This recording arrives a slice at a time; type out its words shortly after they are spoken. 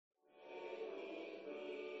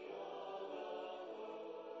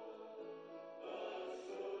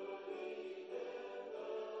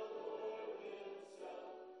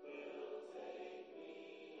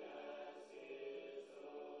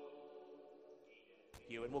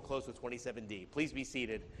you, and we'll close with 27D. Please be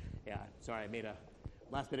seated. Yeah, sorry, I made a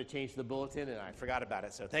last-minute change to the bulletin, and I forgot about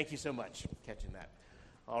it, so thank you so much for catching that.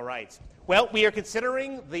 All right. Well, we are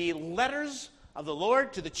considering the letters of the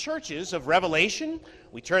Lord to the churches of Revelation.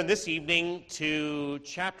 We turn this evening to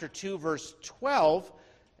chapter 2, verse 12,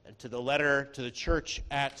 and to the letter to the church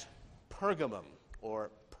at Pergamum,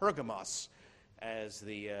 or Pergamos, as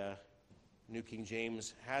the New King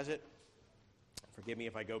James has it. Forgive me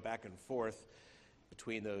if I go back and forth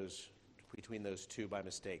between those two by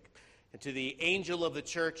mistake. And to the angel of the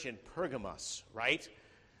church in Pergamos, right?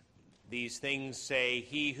 These things say,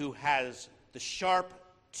 he who has the sharp,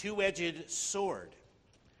 two-edged sword.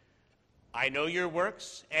 I know your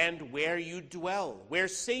works and where you dwell, where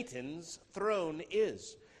Satan's throne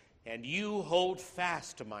is. And you hold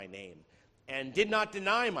fast to my name, and did not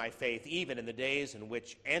deny my faith, even in the days in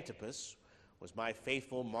which Antipas was my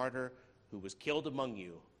faithful martyr, who was killed among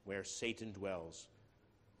you, where Satan dwells.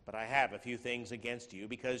 But I have a few things against you,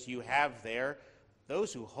 because you have there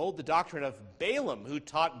those who hold the doctrine of Balaam, who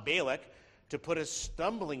taught Balak to put a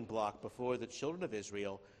stumbling block before the children of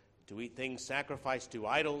Israel, to eat things sacrificed to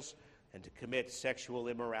idols, and to commit sexual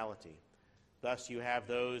immorality. Thus you have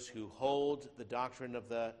those who hold the doctrine of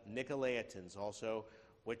the Nicolaitans also,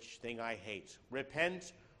 which thing I hate.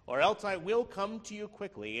 Repent, or else I will come to you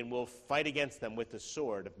quickly, and will fight against them with the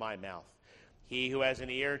sword of my mouth. He who has an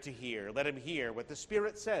ear to hear, let him hear what the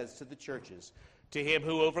Spirit says to the churches. To him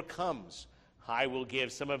who overcomes, I will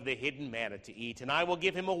give some of the hidden manna to eat, and I will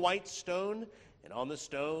give him a white stone, and on the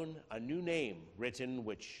stone a new name written,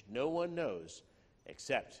 which no one knows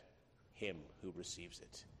except him who receives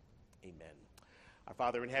it. Amen. Our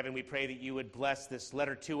Father in heaven, we pray that you would bless this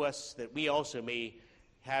letter to us, that we also may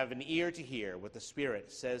have an ear to hear what the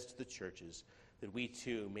Spirit says to the churches, that we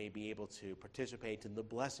too may be able to participate in the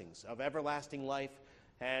blessings of everlasting life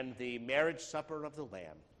and the marriage supper of the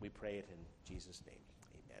Lamb. We pray it in Jesus' name.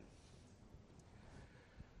 Amen.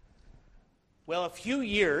 Well, a few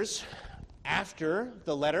years after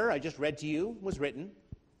the letter I just read to you was written,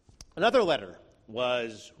 another letter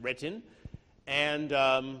was written, and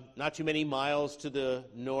not too many miles to the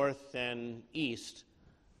north and east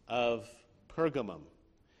of Pergamum.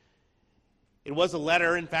 It was a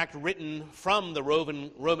letter, in fact, written from the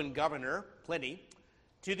Roman governor, Pliny,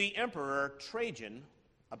 to the emperor Trajan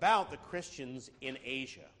about the Christians in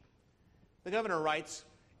Asia. The governor writes,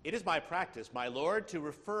 "It is my practice, my lord, to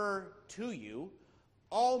refer to you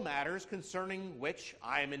all matters concerning which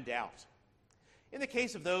I am in doubt. In the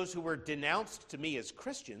case of those who were denounced to me as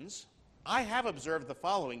Christians, I have observed the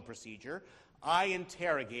following procedure. I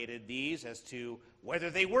interrogated these as to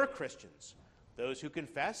whether they were Christians. Those who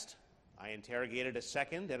confessed, I interrogated a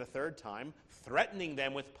second and a third time, threatening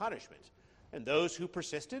them with punishment. And those who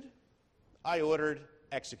persisted, I ordered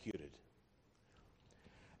executed."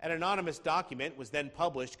 An anonymous document was then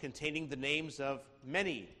published containing the names of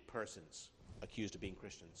many persons accused of being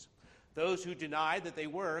Christians. Those who denied that they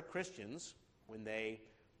were Christians when they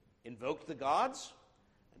invoked the gods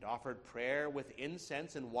and offered prayer with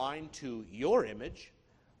incense and wine to your image,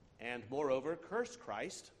 and moreover cursed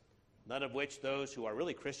Christ, none of which those who are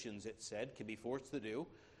really Christians, it said, can be forced to do.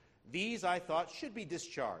 These, I thought, should be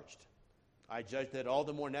discharged. I judged that all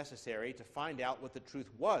the more necessary to find out what the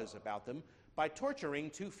truth was about them by torturing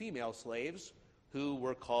 2 female slaves who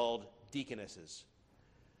were called deaconesses.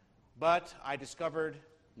 But I discovered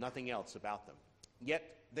nothing else about them.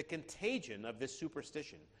 Yet the contagion of this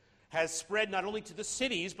superstition has spread not only to the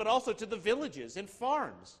cities, but also to the villages and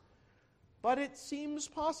farms. But it seems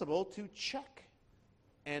possible to check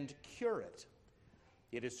and cure it.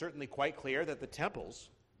 It is certainly quite clear that the temples,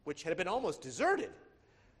 which had been almost deserted,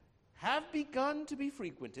 have begun to be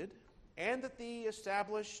frequented, and that the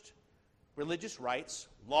established religious rites,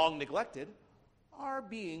 long neglected, are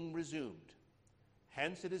being resumed.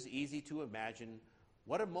 Hence, it is easy to imagine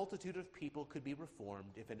what a multitude of people could be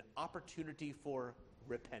reformed if an opportunity for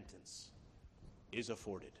repentance is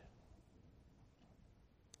afforded.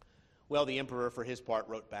 Well, the emperor, for his part,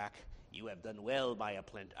 wrote back, "You have done well, my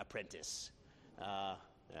apprentice."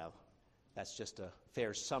 Well, that's just a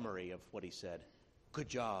fair summary of what he said. Good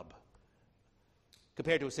job.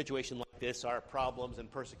 Compared to a situation like this, our problems and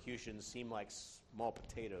persecutions seem like small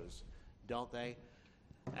potatoes, don't they?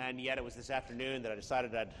 And yet it was this afternoon that I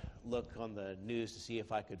decided I'd look on the news to see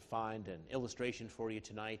if I could find an illustration for you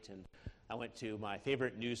tonight. And I went to my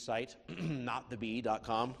favorite news site,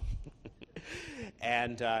 notthebee.com.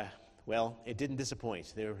 And, well, it didn't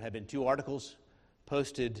disappoint. There have been 2 articles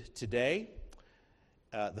posted today.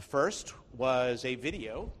 The first was a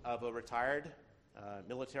video of a retired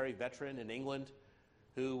military veteran in England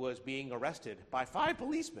who was being arrested by 5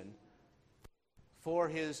 policemen for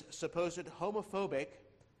his supposed homophobic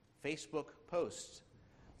Facebook posts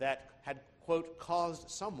that had, quote, caused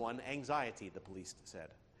someone anxiety, the police said.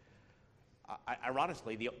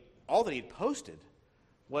 Ironically, all that he'd posted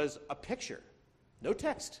was a picture, no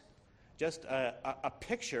text, just a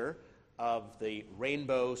picture of the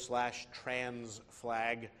rainbow/trans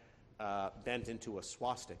flag bent into a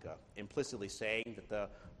swastika, implicitly saying that the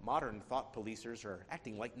modern thought policers are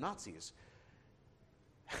acting like Nazis.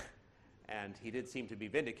 And he did seem to be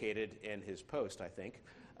vindicated in his post, I think.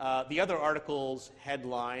 The other article's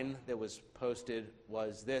headline that was posted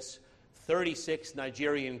was this: 36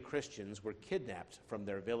 Nigerian Christians were kidnapped from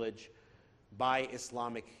their village by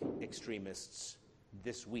Islamic extremists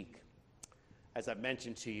this week. As I've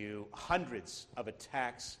mentioned to you, hundreds of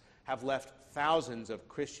attacks have left thousands of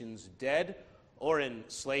Christians dead or in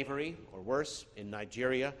slavery, or worse, in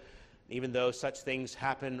Nigeria. Even though such things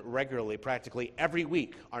happen regularly, practically every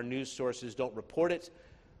week, our news sources don't report it,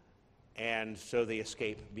 and so they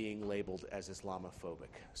escape being labeled as Islamophobic.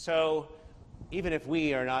 So even if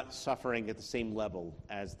we are not suffering at the same level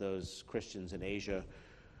as those Christians in Asia,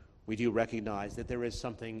 we do recognize that there is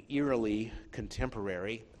something eerily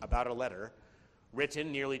contemporary about a letter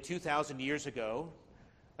written nearly 2,000 years ago,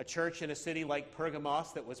 a church in a city like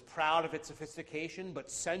Pergamos that was proud of its sophistication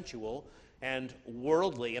but sensual and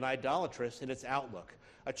worldly and idolatrous in its outlook,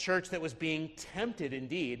 a church that was being tempted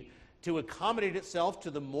indeed to accommodate itself to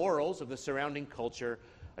the morals of the surrounding culture,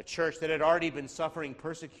 a church that had already been suffering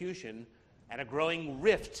persecution and a growing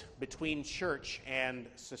rift between church and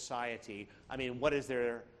society. I mean, what is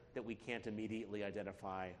there that we can't immediately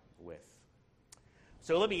identify with?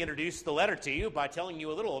 So let me introduce the letter to you by telling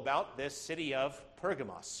you a little about this city of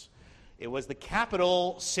Pergamos. It was the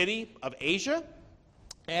capital city of Asia,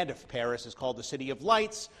 and if Paris is called the City of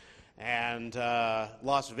Lights, and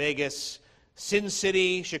Las Vegas, Sin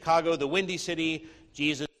City, Chicago, the Windy City,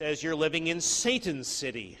 Jesus says you're living in Satan's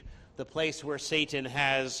city, the place where Satan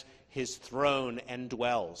has his throne and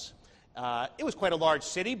dwells. It was quite a large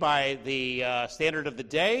city by the standard of the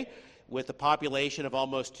day, with a population of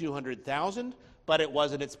almost 200,000, but it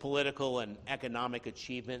wasn't its political and economic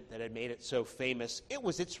achievement that had made it so famous. It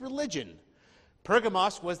was its religion.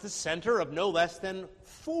 Pergamos was the center of no less than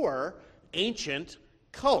 4 ancient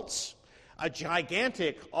cults. A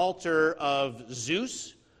gigantic altar of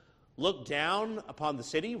Zeus looked down upon the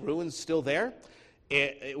city, ruins still there.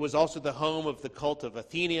 It was also the home of the cult of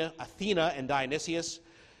Athena and Dionysius.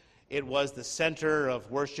 It was the center of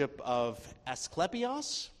worship of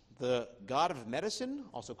Asclepios, the god of medicine,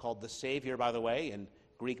 also called the Savior, by the way, in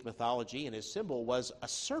Greek mythology, and his symbol was a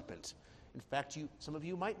serpent. In fact, some of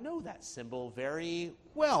you might know that symbol very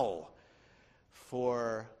well,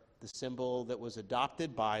 for the symbol that was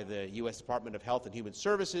adopted by the U.S. Department of Health and Human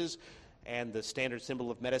Services and the standard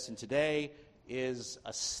symbol of medicine today is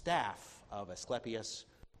a staff of Asclepius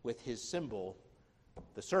with his symbol,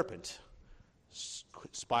 the serpent,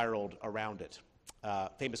 spiraled around it.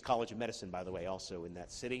 Famous College of Medicine, by the way, also in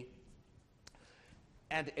that city.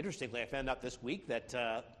 And interestingly, I found out this week that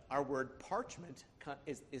our word parchment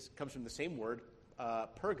comes from the same word,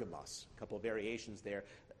 Pergamos, a couple of variations there.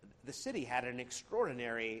 The city had an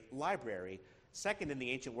extraordinary library, second in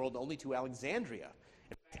the ancient world only to Alexandria.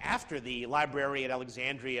 In fact, after the library at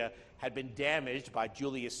Alexandria had been damaged by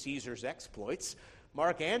Julius Caesar's exploits,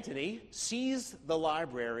 Mark Antony seized the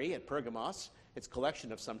library at Pergamos, its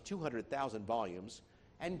collection of some 200,000 volumes,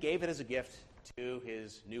 and gave it as a gift to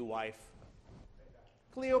his new wife,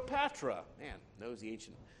 Cleopatra. Man, knows the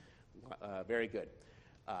ancient. Very good.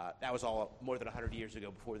 That was all more than 100 years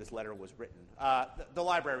ago before this letter was written. The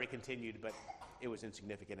library continued, but it was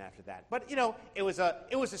insignificant after that. But, you know, it was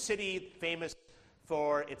a city famous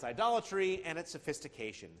for its idolatry and its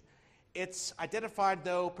sophistication. It's identified,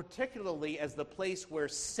 though, particularly as the place where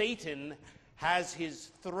Satan has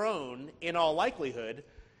his throne, in all likelihood,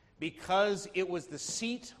 because it was the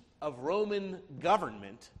seat of Roman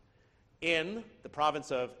government in the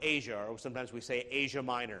province of Asia, or sometimes we say Asia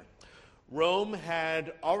Minor. Rome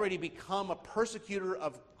had already become a persecutor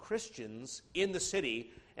of Christians in the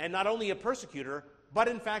city, and not only a persecutor, but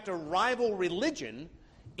in fact a rival religion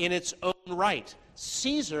in its own right.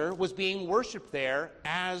 Caesar was being worshipped there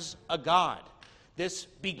as a god. This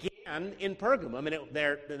began in Pergamum, and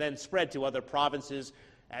it then spread to other provinces.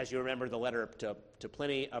 As you remember the letter to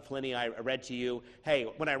Pliny I read to you, hey,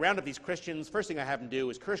 when I round up these Christians, first thing I have them do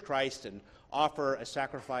is curse Christ and offer a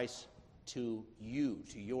sacrifice to you,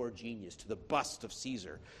 to your genius, to the bust of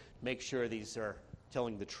Caesar. Make sure these are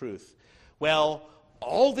telling the truth. Well,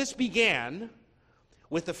 all this began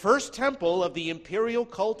with the first temple of the imperial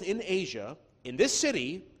cult in Asia, in this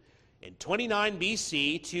city, in 29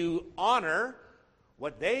 BC, to honor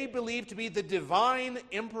what they believed to be the divine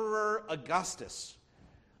Emperor Augustus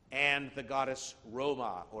and the goddess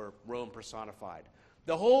Roma, or Rome personified.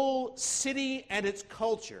 The whole city and its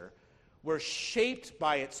culture were shaped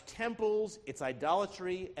by its temples, its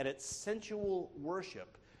idolatry, and its sensual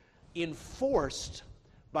worship, enforced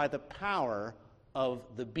by the power of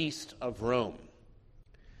the beast of Rome.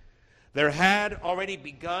 There had already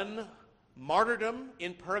begun martyrdom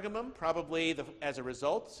in Pergamum, probably as a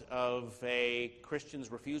result of a Christian's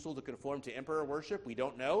refusal to conform to emperor worship. We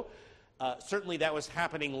don't know. Certainly that was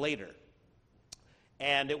happening later.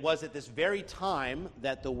 And it was at this very time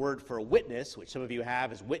that the word for witness, which some of you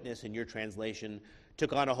have as witness in your translation,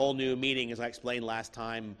 took on a whole new meaning, as I explained last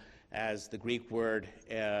time, as the Greek word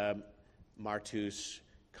martus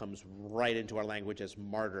comes right into our language as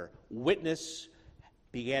martyr. Witness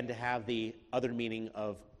began to have the other meaning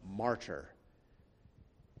of martyr.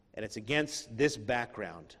 And it's against this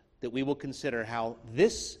background that we will consider how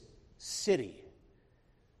this city,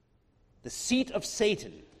 the seat of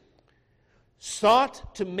Satan,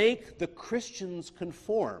 sought to make the Christians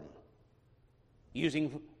conform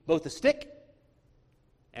using both a stick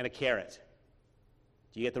and a carrot.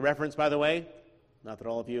 Do you get the reference, by the way? Not that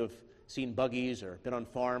all of you have seen buggies or been on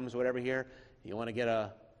farms or whatever here. You want to get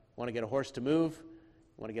a horse to move?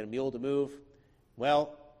 You want to get a mule to move?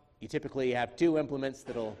 Well, you typically have two implements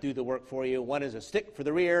that'll do the work for you. One is a stick for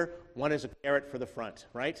the rear, one is a carrot for the front,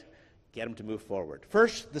 right? Get them to move forward.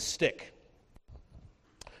 First, the stick.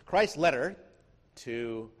 Christ's letter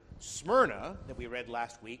to Smyrna that we read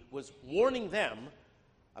last week was warning them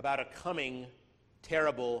about a coming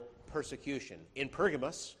terrible persecution. In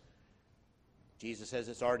Pergamos, Jesus says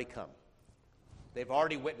it's already come. They've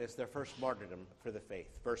already witnessed their first martyrdom for the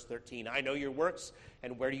faith. Verse 13, I know your works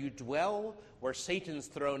and where you dwell, where Satan's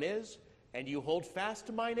throne is, and you hold fast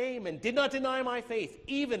to my name and did not deny my faith,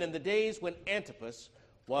 even in the days when Antipas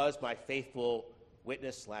was my faithful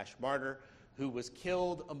witness/martyr, who was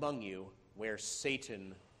killed among you where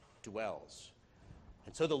Satan dwells.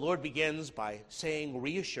 And so the Lord begins by saying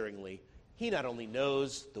reassuringly, he not only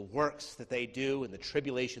knows the works that they do and the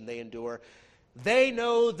tribulation they endure, they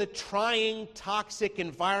know the trying, toxic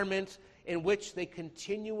environment in which they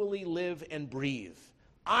continually live and breathe.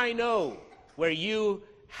 I know where you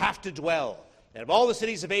have to dwell. And of all the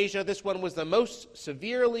cities of Asia, this one was the most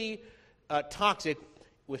severely toxic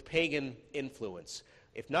with pagan influence.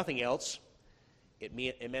 If nothing else, it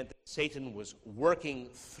meant that Satan was working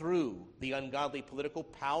through the ungodly political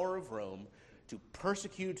power of Rome to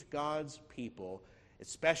persecute God's people,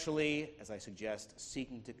 especially, as I suggest,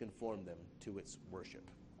 seeking to conform them to its worship.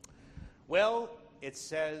 Well, it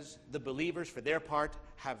says the believers, for their part,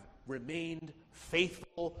 have remained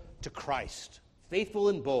faithful to Christ, faithful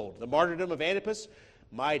and bold. The martyrdom of Antipas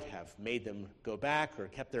might have made them go back or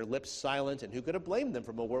kept their lips silent, and who could have blamed them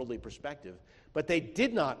from a worldly perspective? But they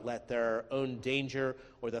did not let their own danger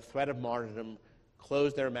or the threat of martyrdom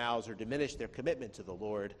close their mouths or diminish their commitment to the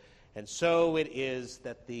Lord. And so it is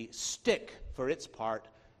that the stick, for its part,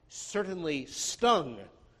 certainly stung,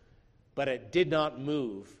 but it did not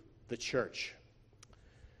move the church.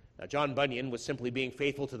 Now, John Bunyan was simply being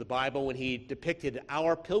faithful to the Bible when he depicted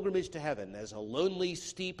our pilgrimage to heaven as a lonely,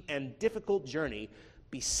 steep, and difficult journey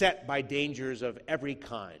beset by dangers of every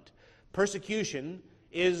kind. Persecution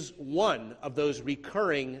is one of those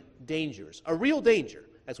recurring dangers, a real danger,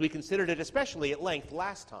 as we considered it especially at length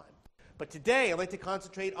last time. But today, I'd like to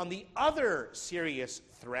concentrate on the other serious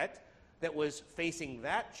threat that was facing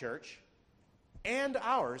that church and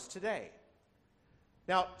ours today.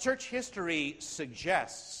 Now, church history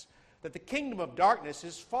suggests that the kingdom of darkness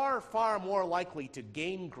is far, far more likely to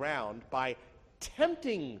gain ground by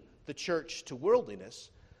tempting the church to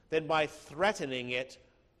worldliness than by threatening it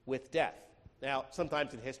with death. Now,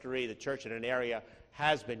 sometimes in history, the church in an area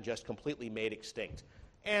has been just completely made extinct.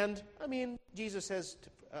 And, Jesus says,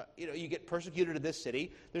 you get persecuted in this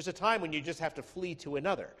city. There's a time when you just have to flee to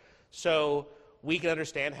another. So we can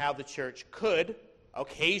understand how the church could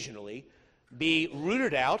occasionally be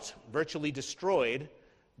rooted out, virtually destroyed,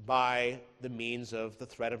 by the means of the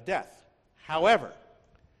threat of death. However,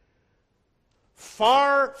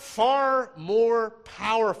 far, far more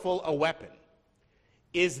powerful a weapon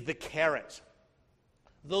is the carrot,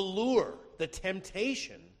 the lure, the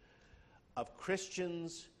temptation of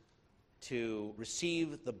Christians to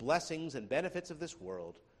receive the blessings and benefits of this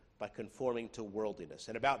world by conforming to worldliness.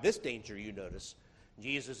 And about this danger, you notice,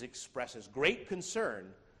 Jesus expresses great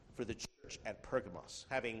concern for the church at Pergamos.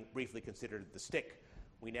 Having briefly considered the stick,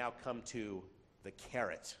 we now come to the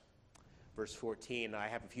carrot. Verse 14, I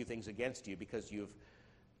have a few things against you because you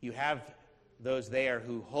have those there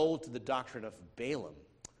who hold to the doctrine of Balaam,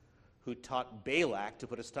 who taught Balak to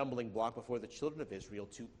put a stumbling block before the children of Israel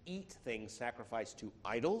to eat things sacrificed to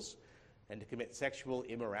idols and to commit sexual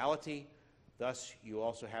immorality. Thus, you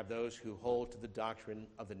also have those who hold to the doctrine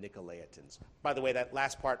of the Nicolaitans. By the way, that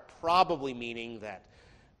last part probably meaning that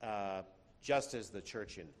just as the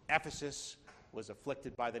church in Ephesus was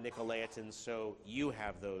afflicted by the Nicolaitans, so you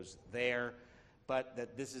have those there, but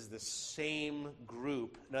that this is the same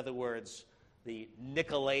group. In other words, the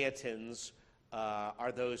Nicolaitans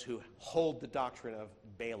are those who hold the doctrine of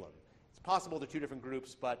Balaam. It's possible they're two different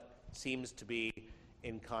groups, but seems to be,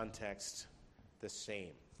 in context, the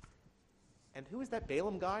same. And who is that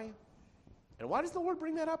Balaam guy? And why does the Lord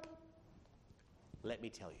bring that up? Let me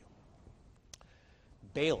tell you.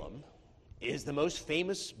 Balaam is the most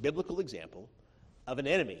famous biblical example of an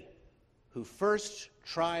enemy who first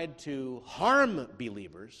tried to harm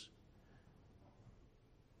believers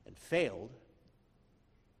and failed,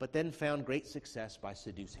 but then found great success by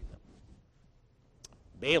seducing them.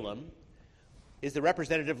 Balaam is the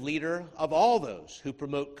representative leader of all those who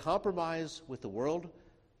promote compromise with the world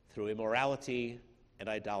through immorality and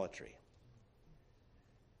idolatry.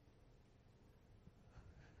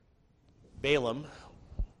 Balaam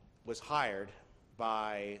was hired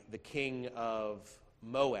by the king of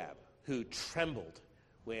Moab, who trembled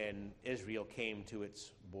when Israel came to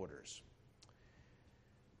its borders.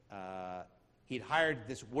 He'd hired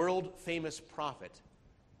this world-famous prophet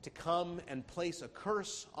to come and place a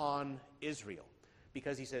curse on Israel,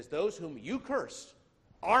 because he says, those whom you curse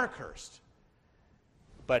are cursed.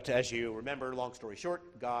 But as you remember, long story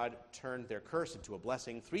short, God turned their curse into a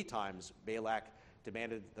blessing. 3 times Balak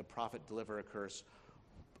demanded the prophet deliver a curse,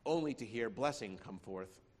 only to hear blessing come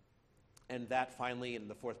forth. And that finally, in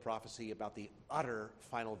the 4th prophecy, about the utter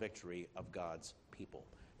final victory of God's people.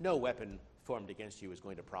 No weapon formed against you is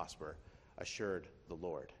going to prosper, assured the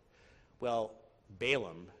Lord. Well,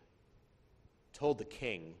 Balaam told the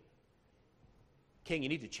king, you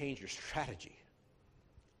need to change your strategy.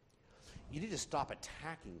 You need to stop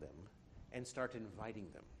attacking them and start inviting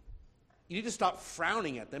them. You need to stop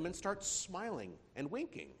frowning at them and start smiling and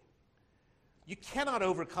winking. You cannot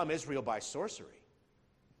overcome Israel by sorcery,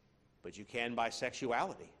 but you can by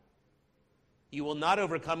sexuality. You will not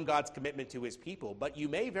overcome God's commitment to his people, but you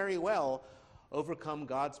may very well overcome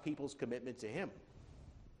God's people's commitment to him.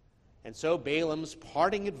 And so Balaam's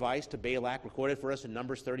parting advice to Balak, recorded for us in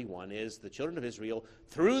Numbers 31, is the children of Israel,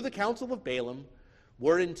 through the counsel of Balaam,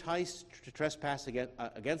 were enticed to trespass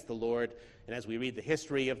against the Lord. And as we read the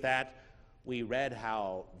history of that, we read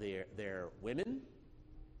how their women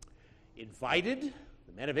invited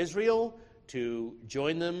the men of Israel to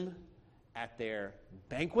join them at their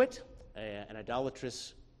banquet, an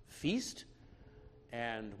idolatrous feast.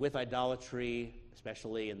 And with idolatry,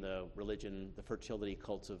 especially in the religion, the fertility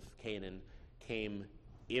cults of Canaan, came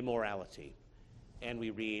immorality. And we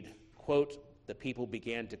read, quote, the people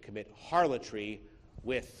began to commit harlotry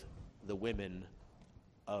with the women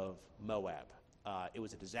of Moab. It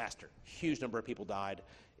was a disaster. Huge number of people died.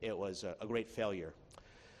 It was a great failure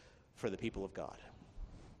for the people of God.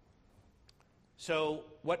 So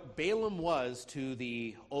what Balaam was to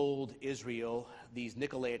the old Israel, these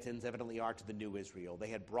Nicolaitans evidently are to the new Israel. They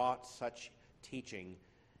had brought such teaching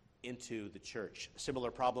into the church. A similar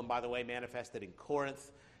problem, by the way, manifested in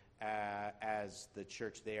Corinth, as the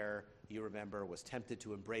church there, you remember, was tempted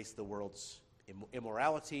to embrace the world's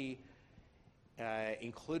immorality,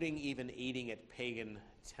 including even eating at pagan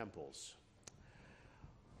temples.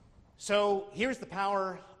 So here's the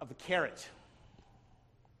power of the carrot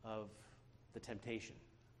of the temptation.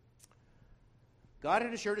 God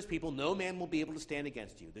had assured his people, no man will be able to stand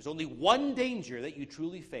against you. There's only one danger that you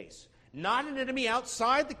truly face. Not an enemy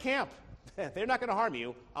outside the camp. They're not going to harm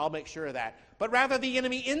you. I'll make sure of that. But rather the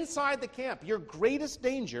enemy inside the camp. Your greatest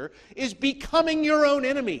danger is becoming your own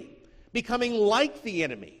enemy. Becoming like the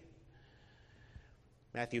enemy.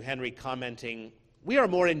 Matthew Henry commenting, we are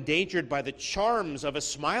more endangered by the charms of a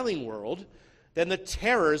smiling world than the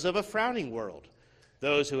terrors of a frowning world.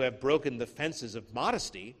 Those who have broken the fences of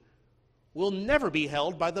modesty will never be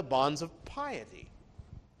held by the bonds of piety.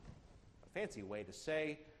 A fancy way to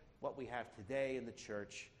say what we have today in the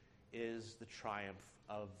church is the triumph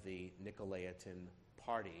of the Nicolaitan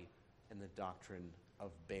party and the doctrine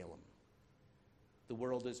of Balaam. The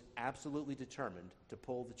world is absolutely determined to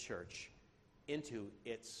pull the church into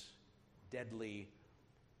its deadly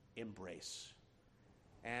embrace.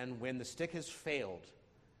 And when the stick has failed,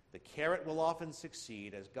 the carrot will often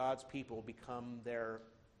succeed as God's people become their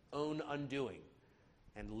own undoing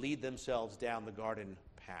and lead themselves down the garden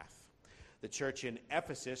path. The church in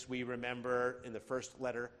Ephesus, we remember in the first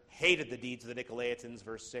letter, hated the deeds of the Nicolaitans,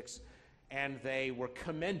 verse 6, and they were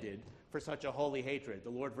commended for such a holy hatred. The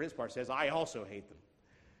Lord, for his part, says, I also hate them.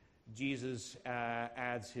 Jesus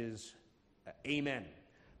adds his amen.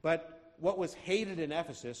 But what was hated in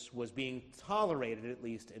Ephesus was being tolerated, at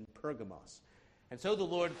least in Pergamos. And so the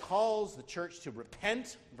Lord calls the church to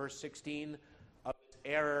repent, verse 16, of its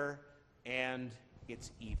error and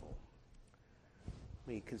its evil.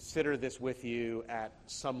 Let me consider this with you at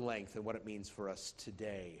some length and what it means for us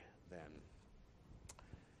today, then.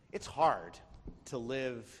 It's hard to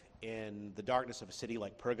live in the darkness of a city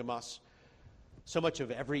like Pergamos. So much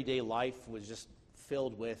of everyday life was just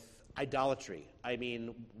filled with idolatry. I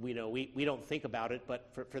mean, we don't think about it, but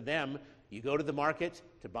for them, you go to the market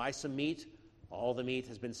to buy some meat, all the meat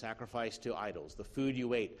has been sacrificed to idols. The food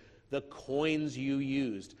you ate, the coins you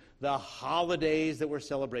used, the holidays that were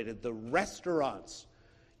celebrated, the restaurants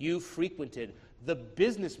you frequented, the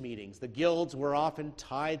business meetings. The guilds were often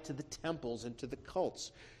tied to the temples and to the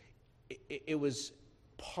cults. It was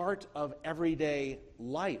part of everyday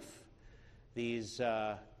life, these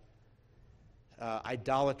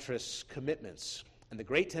idolatrous commitments. And the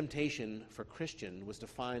great temptation for the Christian was to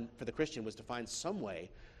find some way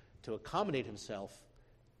to accommodate himself,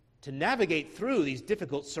 to navigate through these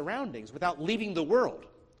difficult surroundings without leaving the world.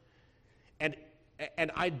 And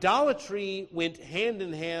idolatry went hand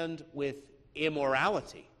in hand with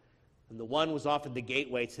immorality, and the one was often the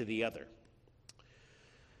gateway to the other.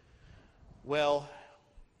 Well,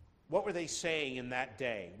 what were they saying in that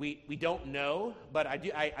day? We don't know, but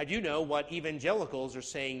I do know what evangelicals are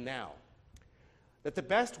saying now. That the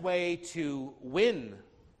best way to win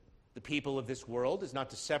the people of this world is not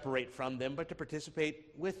to separate from them, but to participate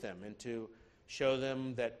with them and to show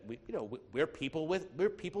them that we're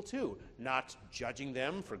people too, not judging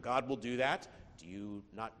them, for God will do that. Do you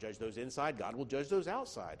not judge those inside? God will judge those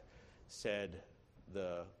outside, said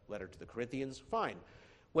the letter to the Corinthians. Fine.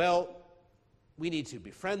 Well, we need to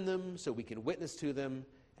befriend them so we can witness to them.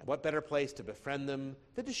 And what better place to befriend them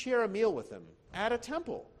than to share a meal with them at a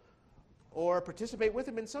temple or participate with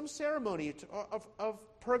them in some ceremony of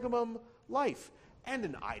Pergamum life. And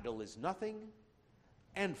an idol is nothing,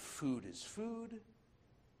 and food is food.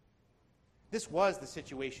 This was the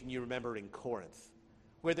situation you remember in Corinth,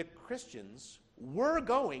 where the Christians were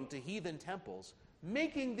going to heathen temples,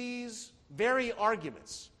 making these very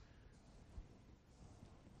arguments.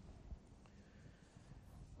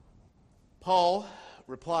 Paul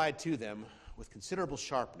replied to them with considerable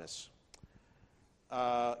sharpness.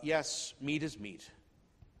 Yes, meat is meat,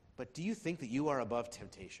 but do you think that you are above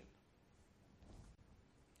temptation?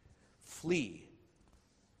 Flee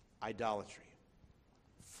idolatry.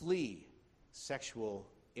 Flee sexual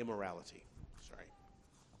immorality. Sorry,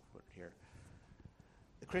 put it here.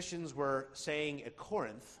 The Christians were saying at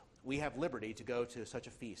Corinth, we have liberty to go to such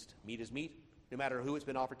a feast. Meat is meat, no matter who it's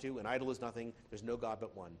been offered to. An idol is nothing. There's no God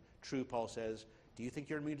but one. True, Paul says, do you think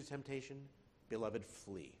you're immune to temptation? Beloved,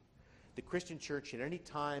 flee. The Christian church at any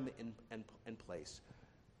time and place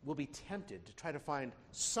will be tempted to try to find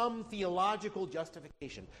some theological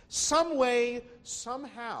justification, some way,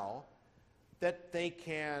 somehow, that they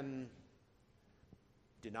can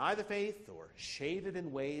deny the faith or shade it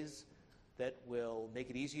in ways that will make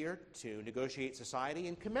it easier to negotiate society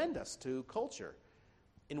and commend us to culture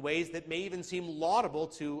in ways that may even seem laudable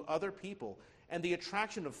to other people. And the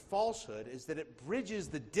attraction of falsehood is that it bridges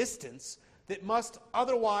the distance that must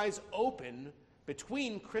otherwise open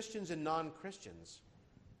between Christians and non-Christians.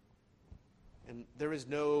 And there is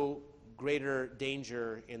no greater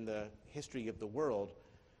danger in the history of the world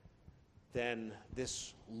than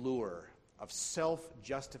this lure of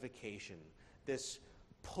self-justification, this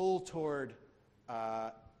pull toward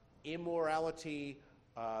immorality,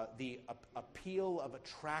 the appeal of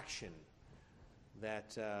attraction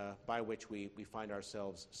that by which we find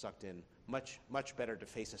ourselves sucked in. Much better to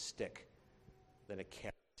face a stick than a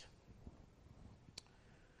carrot.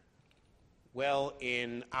 Well,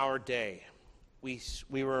 in our day, we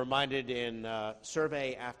were reminded in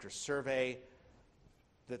survey after survey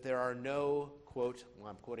that there are no, quote, well,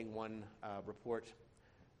 I'm quoting one report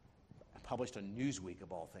published on Newsweek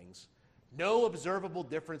of all things, no observable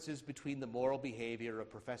differences between the moral behavior of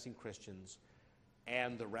professing Christians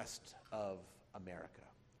and the rest of America.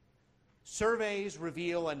 Surveys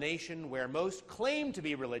reveal a nation where most claim to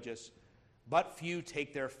be religious, but few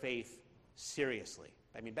take their faith seriously.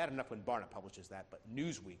 I mean, bad enough when Barna publishes that, but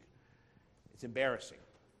Newsweek, it's embarrassing.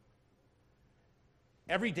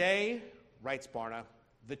 Every day, writes Barna,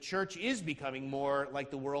 the church is becoming more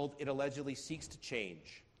like the world it allegedly seeks to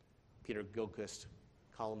change. Peter Gilchrist,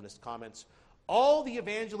 columnist, comments, all the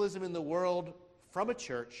evangelism in the world from a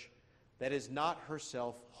church that is not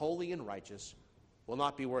herself holy and righteous will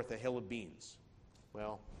not be worth a hill of beans.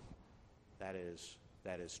 Well, that is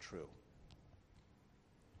true.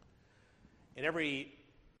 In every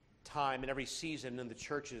time, in every season in the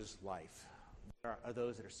church's life, there are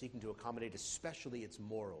those that are seeking to accommodate especially its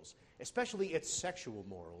morals, especially its sexual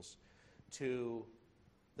morals, to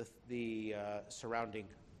the surrounding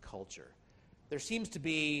culture. There seems to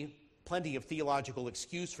be plenty of theological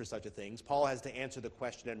excuse for such a thing. Paul has to answer the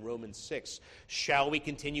question in Romans 6, shall we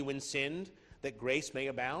continue in sin that grace may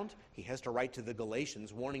abound? He has to write to the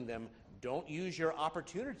Galatians warning them, don't use your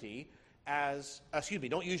liberty as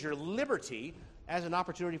an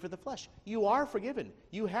opportunity for the flesh. You are forgiven.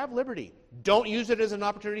 You have liberty. Don't use it as an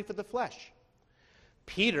opportunity for the flesh.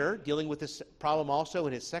 Peter, dealing with this problem also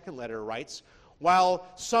in his second letter, writes, while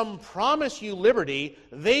some promise you liberty,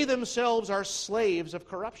 they themselves are slaves of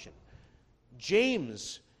corruption.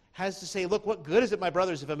 James has to say, look, what good is it, my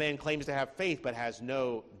brothers, if a man claims to have faith but has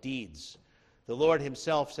no deeds? The Lord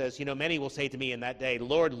himself says, many will say to me in that day,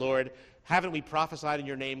 Lord, Lord, haven't we prophesied in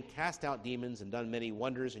your name, cast out demons, and done many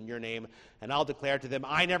wonders in your name? And I'll declare to them,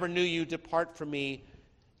 I never knew you. Depart from me,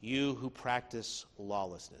 you who practice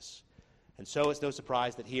lawlessness. And so it's no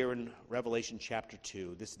surprise that here in Revelation chapter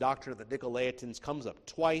 2, this doctrine of the Nicolaitans comes up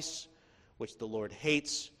twice, which the Lord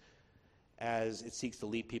hates as it seeks to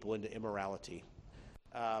lead people into immorality.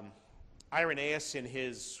 Irenaeus, in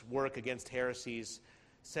his work against heresies,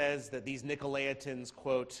 says that these Nicolaitans,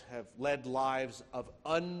 quote, have led lives of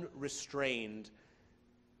unrestrained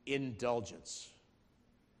indulgence.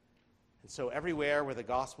 And so everywhere where the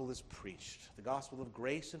gospel is preached, the gospel of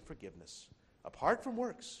grace and forgiveness, apart from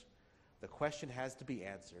works, the question has to be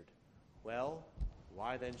answered, well,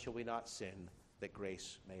 why then shall we not sin that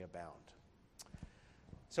grace may abound?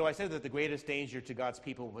 So I said that the greatest danger to God's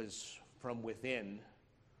people was from within,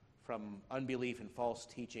 from unbelief and false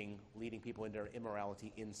teaching leading people into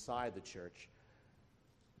immorality inside the church.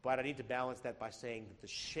 But I need to balance that by saying that the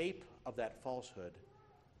shape of that falsehood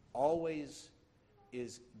always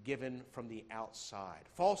is given from the outside.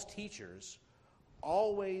 False teachers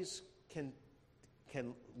always can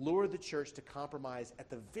lure the church to compromise at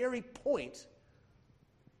the very point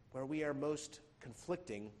where we are most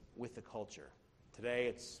conflicting with the culture. Today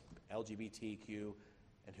it's LGBTQ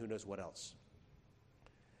and who knows what else.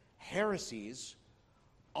 Heresies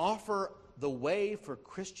offer the way for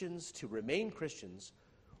Christians to remain Christians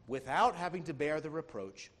without having to bear the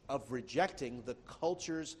reproach of rejecting the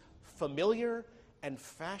culture's familiar and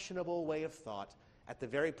fashionable way of thought at the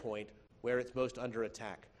very point where it's most under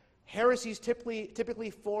attack. Heresies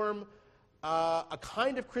typically form a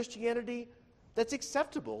kind of Christianity that's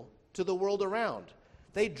acceptable to the world around.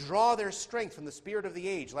 They draw their strength from the spirit of the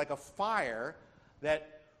age, like a fire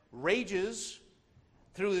that rages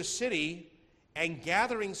through the city and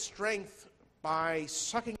gathering strength by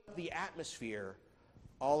sucking up the atmosphere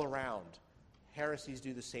all around. Heresies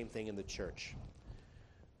do the same thing in the church.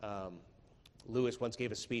 Lewis once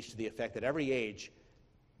gave a speech to the effect that every age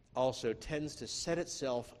also tends to set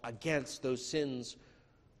itself against those sins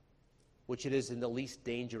which it is in the least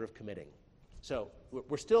danger of committing. So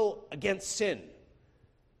we're still against sin,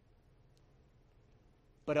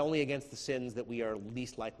 but only against the sins that we are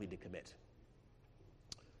least likely to commit.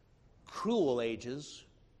 Cruel ages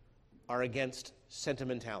are against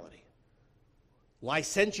sentimentality.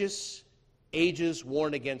 Licentious ages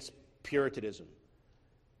warn against Puritanism.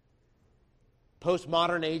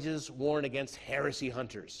 Postmodern ages warn against heresy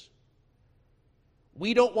hunters.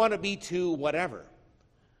 We don't want to be too whatever.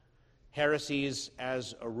 Heresies,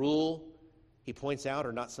 as a rule, he points out,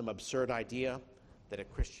 are not some absurd idea that a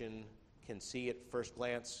Christian can see at first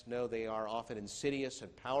glance. No, they are often insidious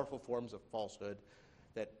and powerful forms of falsehood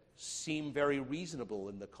that seem very reasonable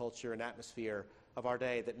in the culture and atmosphere of our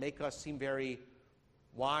day, that make us seem very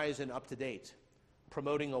wise and up to date,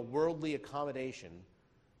 promoting a worldly accommodation,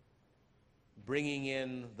 bringing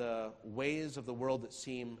in the ways of the world that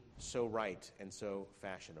seem so right and so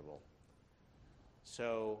fashionable.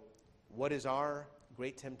 So, what is our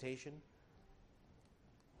great temptation?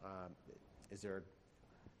 Is there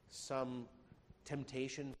some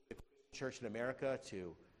temptation for the church in America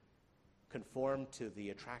to conform to the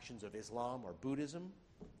attractions of Islam or Buddhism?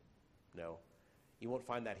 No. You won't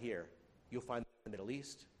find that here. You'll find that in the Middle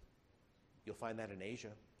East. You'll find that in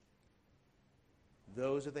Asia.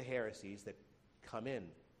 Those are the heresies that come in,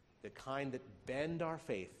 the kind that bend our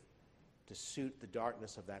faith to suit the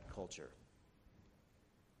darkness of that culture.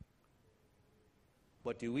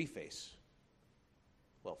 What do we face?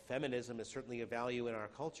 Well, feminism is certainly a value in our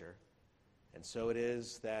culture, and so it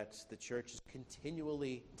is that the church is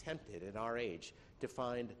continually tempted in our age to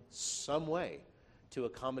find some way to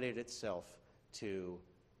accommodate itself to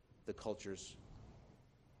the culture's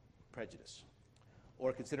prejudice.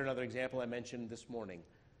 Or consider another example I mentioned this morning,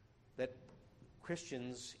 that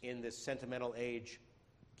Christians in this sentimental age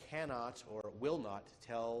cannot or will not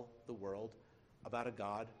tell the world about a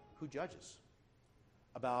God who judges,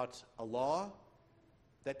 about a law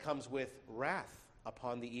that comes with wrath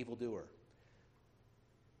upon the evildoer.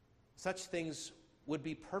 Such things would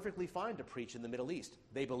be perfectly fine to preach in the Middle East.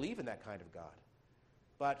 They believe in that kind of God.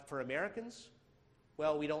 But for Americans,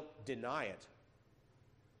 well, we don't deny it,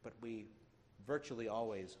 but we virtually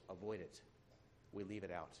always avoid it. We leave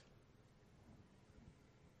it out.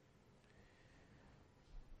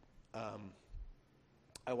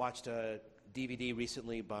 I watched a DVD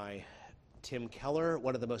recently by Tim Keller,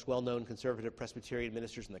 one of the most well-known conservative Presbyterian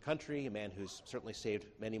ministers in the country, a man who's certainly saved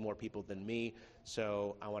many more people than me,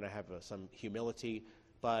 so I want to have some humility,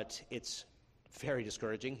 but it's very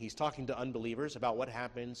discouraging. He's talking to unbelievers about what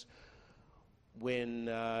happens when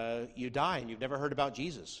you die and you've never heard about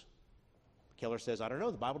Jesus. Keller says, I don't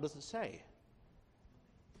know, the Bible doesn't say.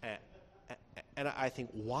 And I think,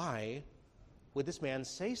 why would this man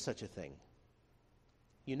say such a thing?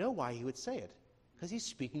 You know why he would say it. Because he's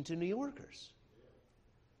speaking to New Yorkers.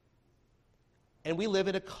 And we live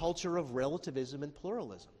in a culture of relativism and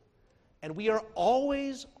pluralism. And we are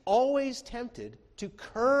always, always tempted to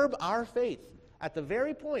curb our faith at the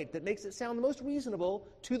very point that makes it sound the most reasonable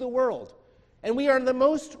to the world. And we are the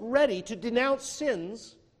most ready to denounce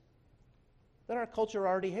sins that our culture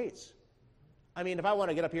already hates. I mean, if I want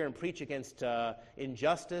to get up here and preach against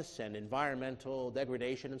injustice and environmental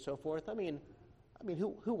degradation and so forth, I mean,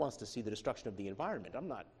 who wants to see the destruction of the environment? I'm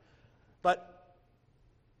not. But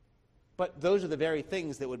those are the very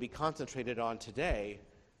things that would be concentrated on today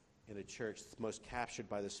in a church that's most captured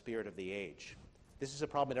by the spirit of the age. This is a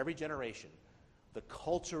problem in every generation. The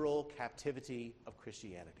cultural captivity of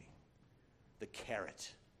Christianity. The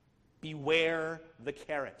carrot. Beware the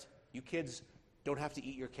carrot. You kids don't have to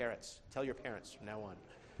eat your carrots. Tell your parents from now on.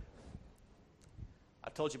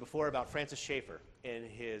 I've told you before about Francis Schaeffer in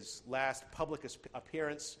his last public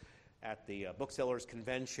appearance at the Booksellers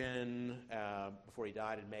Convention before he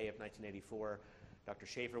died in May of 1984. Dr.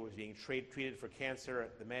 Schaeffer was being treated for cancer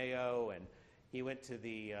at the Mayo, and he went to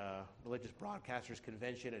the Religious Broadcasters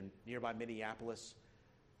Convention in nearby Minneapolis,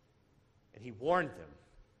 and he warned them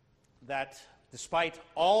that despite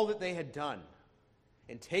all that they had done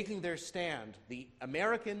in taking their stand, the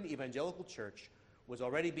American evangelical church was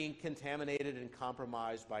already being contaminated and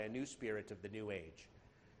compromised by a new spirit of the New Age.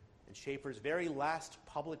 And Schaeffer's very last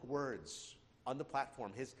public words on the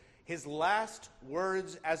platform, his last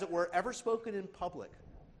words, as it were, ever spoken in public,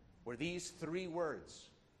 were these three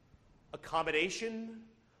words: accommodation,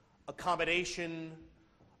 accommodation,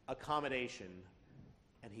 accommodation.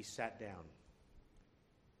 And he sat down.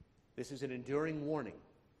 This is an enduring warning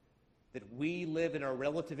that we live in a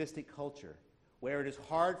relativistic culture where it is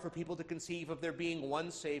hard for people to conceive of there being one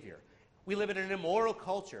Savior. We live in an immoral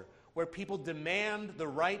culture where people demand the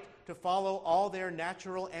right to follow all their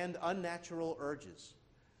natural and unnatural urges.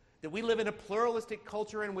 That we live in a pluralistic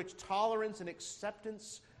culture in which tolerance and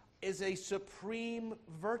acceptance is a supreme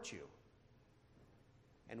virtue.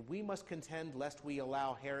 And we must contend lest we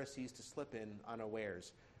allow heresies to slip in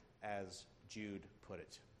unawares, as Jude put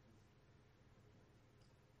it.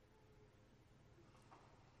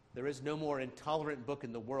 There is no more intolerant book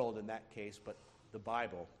in the world in that case but the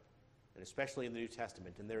Bible, and especially in the New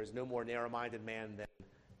Testament. And there is no more narrow-minded man than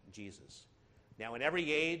Jesus. Now, in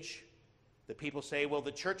every age, the people say, well,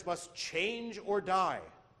 the church must change or die.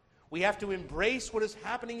 We have to embrace what is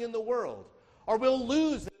happening in the world, or we'll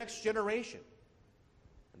lose the next generation.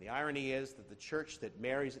 And the irony is that the church that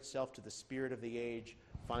marries itself to the spirit of the age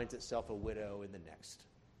finds itself a widow in the next.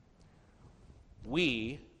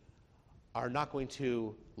 We are not going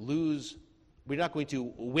to lose, we're not going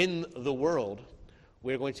to win the world,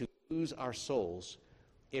 we're going to lose our souls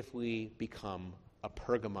if we become a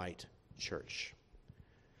Pergamite church.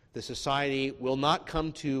 The society will not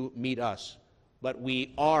come to meet us, but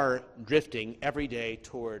we are drifting every day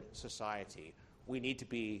toward society. We need to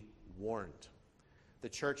be warned. The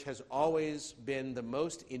church has always been the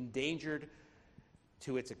most endangered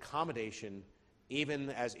to its accommodation,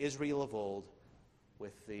 even as Israel of old,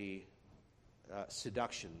 with the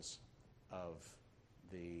seductions of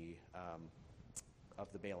the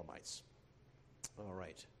Balaamites. All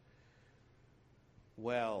right.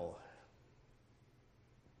 Well,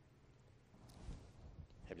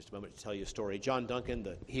 I have just a moment to tell you a story. John Duncan,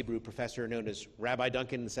 the Hebrew professor known as Rabbi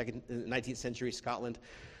Duncan in the 19th century Scotland,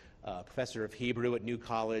 professor of Hebrew at New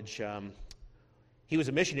College. He was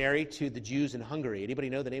a missionary to the Jews in Hungary. Anybody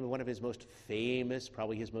know the name of one of his most famous,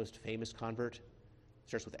 probably his most famous convert?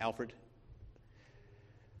 Starts with Alfred.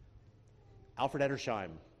 Alfred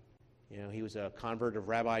Edersheim. He was a convert of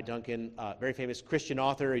Rabbi Duncan, very famous Christian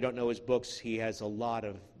author. You don't know his books. He has a lot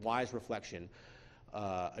of wise reflection,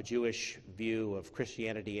 a Jewish view of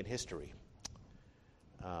Christianity and history.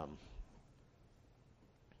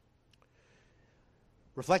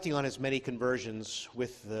 Reflecting on his many conversions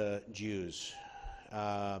with the Jews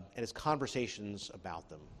and his conversations about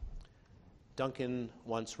them, Duncan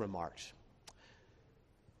once remarked,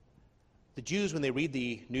 "The Jews, when they read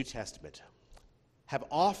the New Testament, have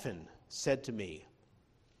often said to me,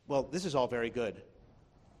 'Well, this is all very good,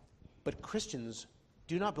 but Christians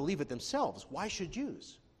do not believe it themselves. Why should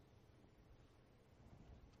Jews?'"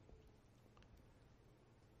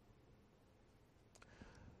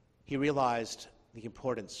 He realized the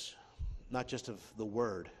importance not just of the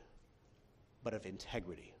word, but of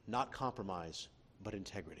integrity. Not compromise, but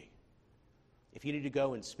integrity. If you need to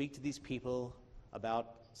go and speak to these people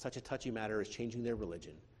about such a touchy matter as changing their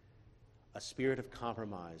religion, a spirit of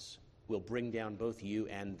compromise will bring down both you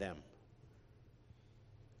and them.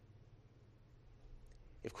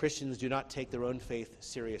 If Christians do not take their own faith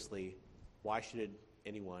seriously, why should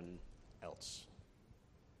anyone else?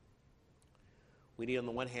 We need, on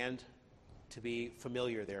the one hand, to be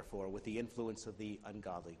familiar, therefore, with the influence of the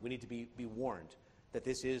ungodly. We need to be warned that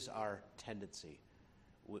this is our tendency.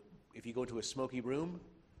 If you go into a smoky room,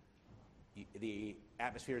 the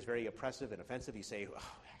atmosphere is very oppressive and offensive. You say,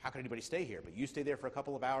 how can anybody stay here? But you stay there for a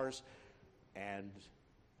couple of hours, and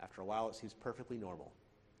after a while it seems perfectly normal.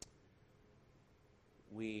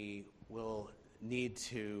 We will need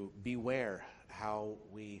to beware how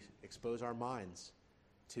we expose our minds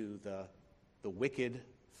to the wicked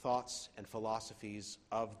thoughts and philosophies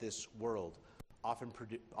of this world,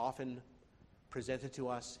 often presented to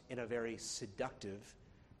us in a very seductive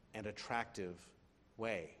and attractive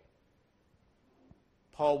way.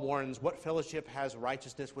 Paul warns, what fellowship has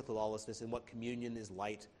righteousness with lawlessness, and what communion is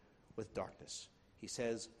light with darkness? He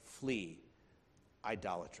says, flee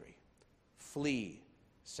idolatry. Flee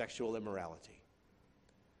sexual immorality.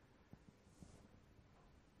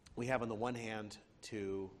 We have, on the one hand,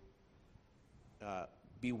 to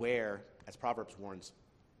beware, as Proverbs warns,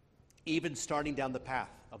 even starting down the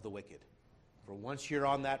path of the wicked. For once you're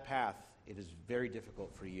on that path, it is very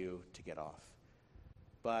difficult for you to get off.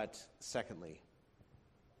 But secondly,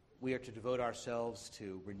 we are to devote ourselves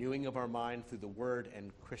to renewing of our mind through the Word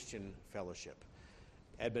and Christian fellowship.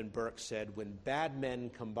 Edmund Burke said, when bad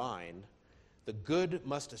men combine, the good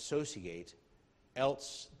must associate,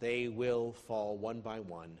 else they will fall one by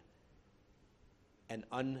one, an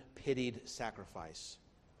unpitied sacrifice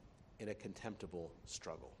in a contemptible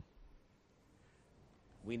struggle.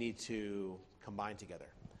 We need to combine together.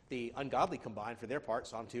 The ungodly combine for their part,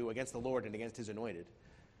 Psalm 2, against the Lord and against his anointed.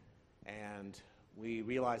 And we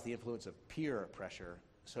realize the influence of peer pressure,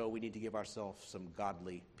 so we need to give ourselves some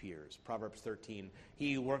godly peers. Proverbs 13,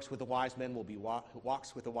 he who walks with the wise men will be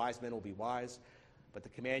wise, but the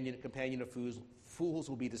companion of fools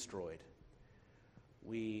will be destroyed.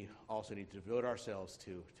 We also need to devote ourselves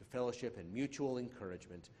to fellowship and mutual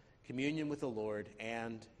encouragement, communion with the Lord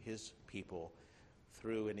and his people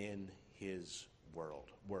through and in his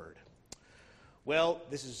word. Well,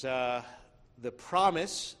 this is the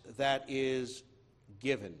promise that is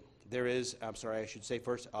given. There is,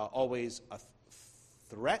 always a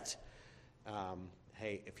threat.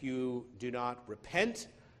 Hey, if you do not repent,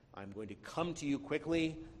 I'm going to come to you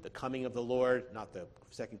quickly. The coming of the Lord, not the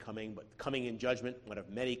second coming, but coming in judgment, one of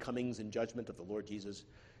many comings in judgment of the Lord Jesus,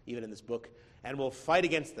 even in this book. And will fight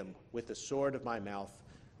against them with the sword of my mouth,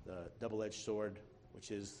 the double-edged sword,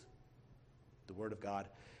 which is the word of God.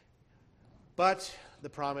 But the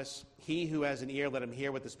promise, he who has an ear, let him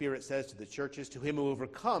hear what the Spirit says to the churches. To him who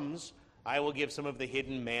overcomes, I will give some of the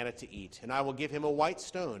hidden manna to eat, and I will give him a white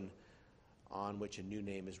stone on which a new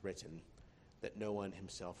name is written, that no one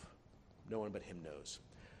but him knows.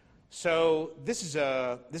 So this is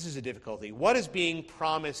a difficulty. What is being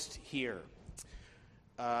promised here?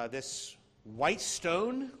 This white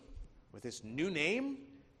stone with this new name,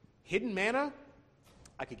 hidden manna.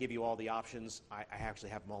 I could give you all the options. I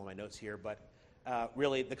actually have them all in my notes here, but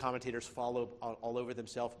really the commentators follow all over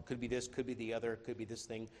themselves. Could be this, could be the other, could be this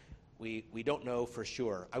thing. We don't know for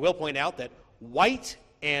sure. I will point out that white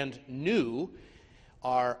and new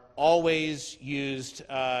are always used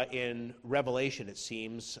in Revelation, it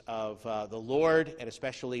seems, of the Lord, and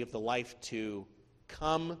especially of the life to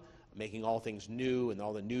come, making all things new and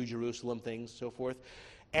all the new Jerusalem things, so forth.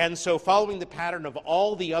 And so following the pattern of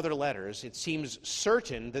all the other letters, it seems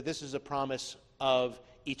certain that this is a promise of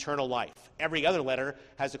eternal life. Every other letter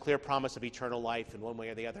has a clear promise of eternal life in one way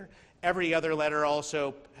or the other. Every other letter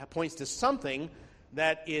also points to something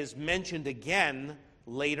that is mentioned again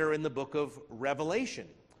later in the book of Revelation.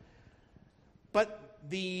 But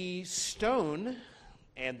the stone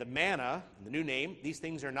and the manna, the new name, these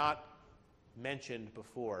things are not mentioned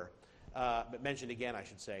before, but mentioned again, I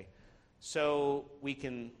should say. So we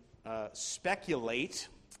can speculate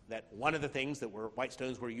that one of the things that white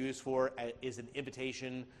stones were used for is an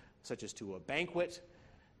invitation, such as to a banquet,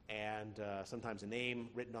 and sometimes a name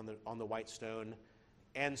written on the white stone.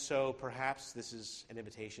 And so perhaps this is an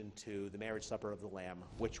invitation to the marriage supper of the Lamb,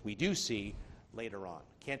 which we do see later on.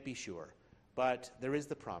 Can't be sure. But there is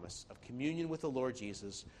the promise of communion with the Lord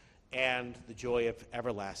Jesus and the joy of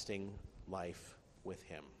everlasting life with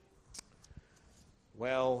him.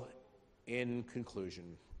 Well, in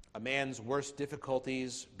conclusion, a man's worst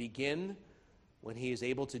difficulties begin when he is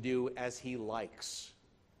able to do as he likes,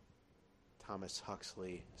 Thomas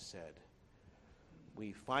Huxley said.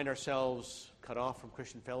 We find ourselves cut off from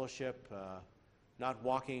Christian fellowship, not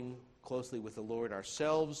walking closely with the Lord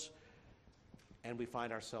ourselves, and we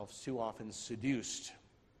find ourselves too often seduced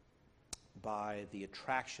by the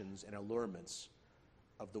attractions and allurements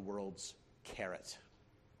of the world's carrot.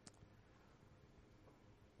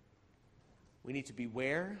 We need to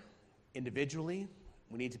beware individually.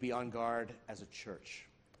 We need to be on guard as a church.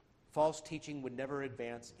 False teaching would never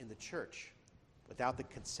advance in the church without the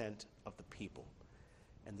consent of the people.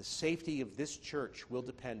 And the safety of this church will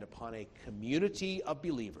depend upon a community of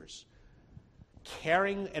believers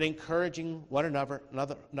caring and encouraging one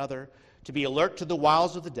another to be alert to the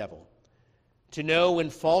wiles of the devil, to know when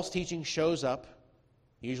false teaching shows up,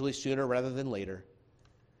 usually sooner rather than later,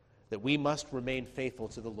 that we must remain faithful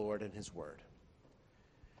to the Lord and his word.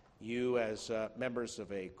 You, as members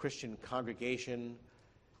of a Christian congregation,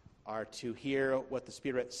 are to hear what the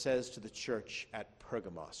Spirit says to the church at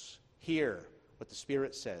Pergamos. Hear what the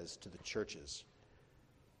Spirit says to the churches.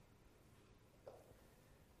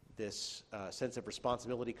 This sense of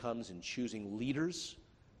responsibility comes in choosing leaders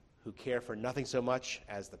who care for nothing so much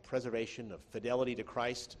as the preservation of fidelity to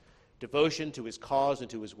Christ, devotion to his cause and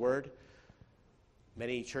to his word.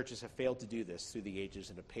 Many churches have failed to do this through the ages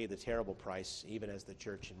and have paid the terrible price, even as the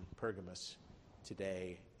church in Pergamos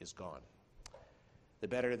today is gone. The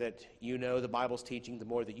better that you know the Bible's teaching, the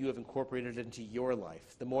more that you have incorporated it into your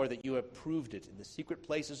life, the more that you have proved it in the secret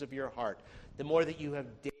places of your heart, the more that you have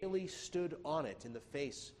daily stood on it in the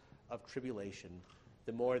face of tribulation,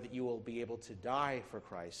 the more that you will be able to die for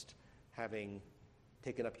Christ, having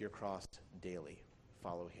taken up your cross daily.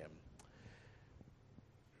 Follow him.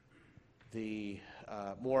 The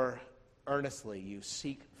more earnestly you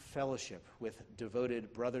seek fellowship with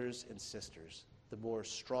devoted brothers and sisters, the more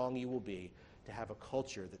strong you will be to have a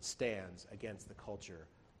culture that stands against the culture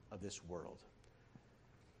of this world.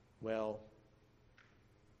 Well,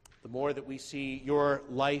 the more that we see your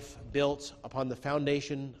life built upon the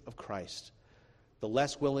foundation of Christ, the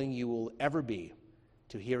less willing you will ever be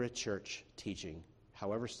to hear a church teaching,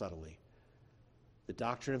 however subtly, the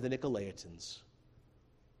doctrine of the Nicolaitans,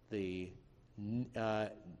 the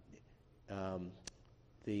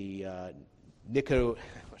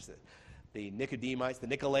Nicodemus, the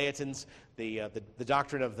Nicolaitans, the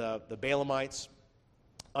doctrine of the Balaamites,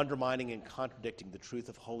 undermining and contradicting the truth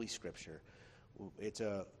of Holy Scripture. It's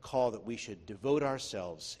a call that we should devote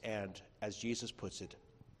ourselves and, as Jesus puts it,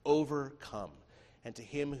 overcome. And to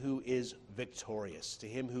him who is victorious, to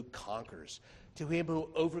him who conquers, to him who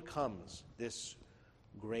overcomes this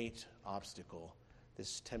great obstacle,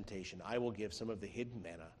 this temptation, I will give some of the hidden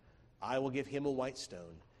manna. I will give him a white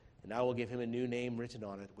stone, and I will give him a new name written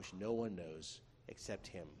on it, which no one knows except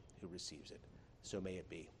him who receives it. So may it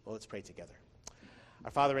be. Well, let's pray together.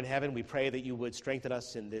 Our Father in heaven, we pray that you would strengthen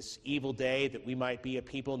us in this evil day, that we might be a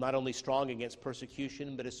people not only strong against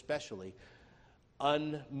persecution, but especially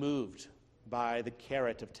unmoved by the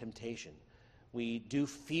carrot of temptation. We do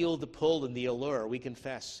feel the pull and the allure, we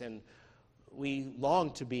confess, and we long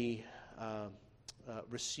to be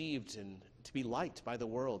received and to be liked by the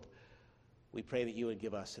world. We pray that you would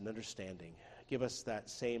give us an understanding, give us that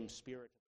same spirit.